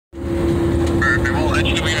Well,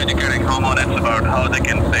 HDB educating homeowners about how they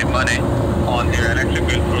can save money on their electric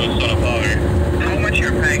bill through solar power. How much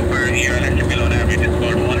you're paying per year electric bill on average is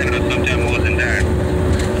about 100 or sometimes more than that.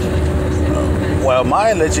 Well,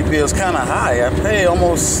 my electric bill is kind of high. I pay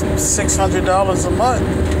almost $600 a month.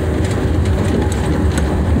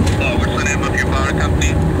 What's the name of your power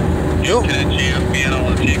company?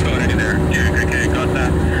 GFBNL G code there. Okay, got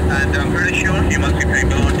that. And I'm pretty sure you must be paying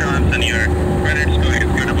bill on times and your credit score is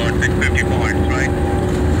good about 650 points, right?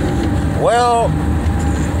 Well,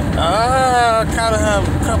 I kind of have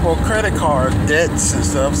a couple of credit card debts and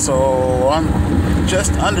stuff, so I'm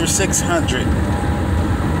just under 600.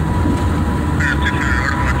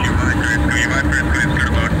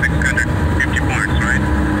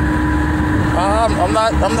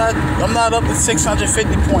 I'm not up to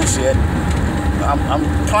 650 points yet. I'm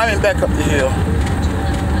climbing back up the hill.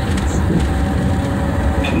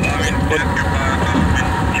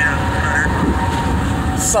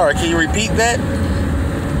 Sorry, can you repeat that? I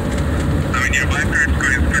mean, your life credit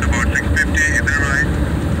score is good about 650, is that right?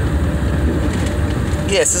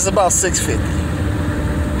 Yes, it's about 650.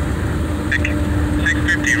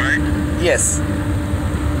 650, right? Yes.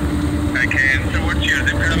 Okay, and so what's your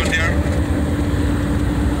zip code there?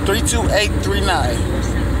 32839.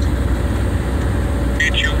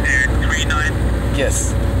 32839?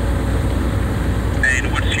 Yes.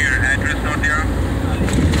 And what's your address out there?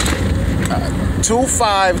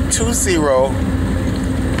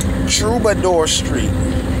 2520 Troubadour Street.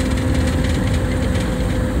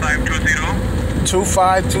 520?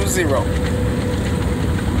 2520.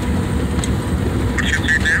 What's your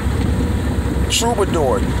street name?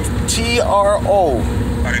 Troubadour. TRO.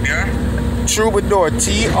 Are you there? Troubadour.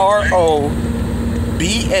 TROBA.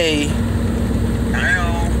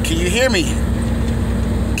 Hello? Can you hear me?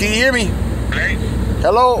 Can you hear me? Right?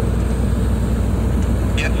 Hello?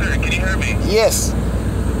 Yes, sir. Can you hear me? Yes.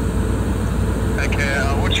 Okay,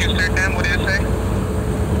 what's your street name? What did you say?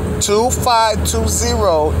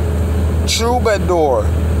 2520 Troubadour.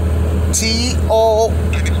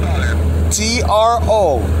 Can you spell it?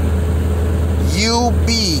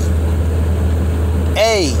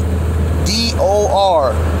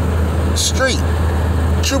 TROUBADOR Street.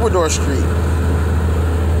 Troubadour Street.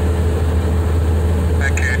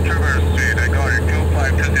 Okay, Troubadour Street. I got it.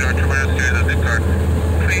 2520 Troubadour Street. The zip code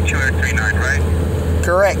 32839, right?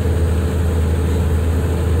 Correct.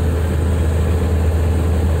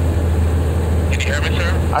 Can you hear me,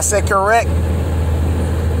 sir? I said correct.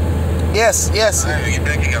 Yes, yes, You're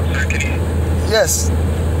backing up, sir. Can you? yes.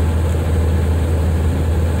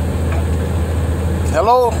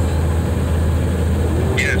 Hello?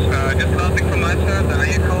 Yes, just last thing from my side.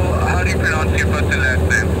 How do you pronounce your first and last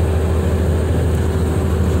name?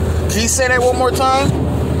 Can you say that one more time?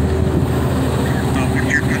 What's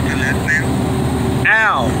your first and last name?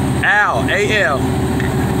 Al, A-L. And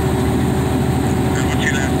what's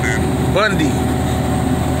your last name? Bundy.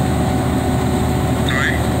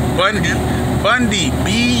 Sorry? Bundy.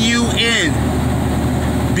 B-U-N-D-Y.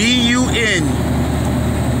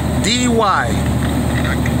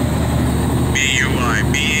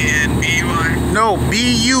 B-U-I-B-N-B-U-I? No,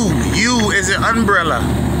 B-U. U is an umbrella.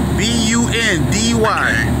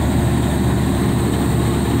 B-U-N-D-Y.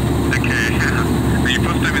 Okay. Your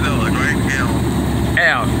first name is Al, right?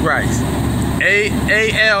 Al, right.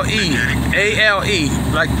 A-L-E. A-L-E.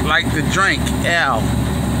 Like the drink. Al.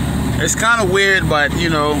 It's kind of weird, but, you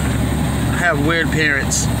know, I have weird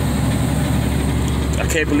parents. I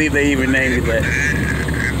can't believe they even named me that. The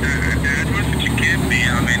address that you gave me,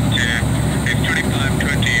 I mean, it's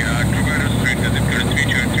 2520 Troubadour Street, the zip code is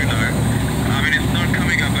 32829. I mean, it's not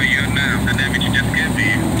coming up by your name, the name that you just gave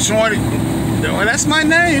me. Well, that's my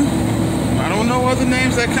name. I don't know other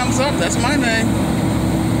names that comes up. That's my name.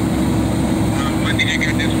 When did you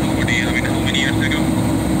get this property? I mean, how many years ago?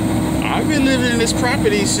 I've been living in this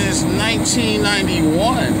property since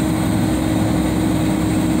 1991.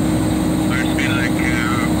 It's been like,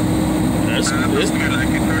 it's been like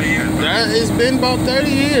 30 years. It's been about 30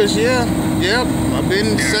 years, yeah. Yep. I've been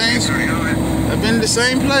in the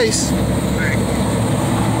same place.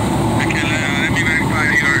 Okay, let me verify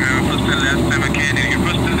your first and last name again. Your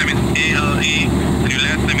first name is A-L-E, and your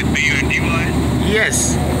last name is B-U-N-D-Y?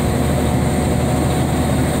 Yes.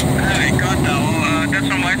 I got that. That's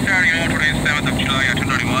from my side. You know, today is 7th of July,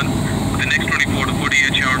 2021. The next 24 to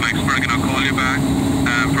 48 hours, my expert is going to call you back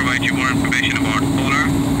and provide you more information about solar.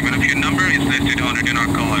 Even if your number is listed on it, do not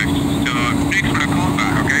call it. So, thanks for the call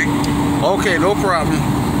back, okay? Okay, no problem.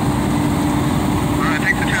 Alright,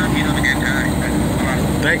 thanks for telling me. Have a good day. Bye.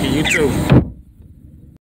 Thank you, you too.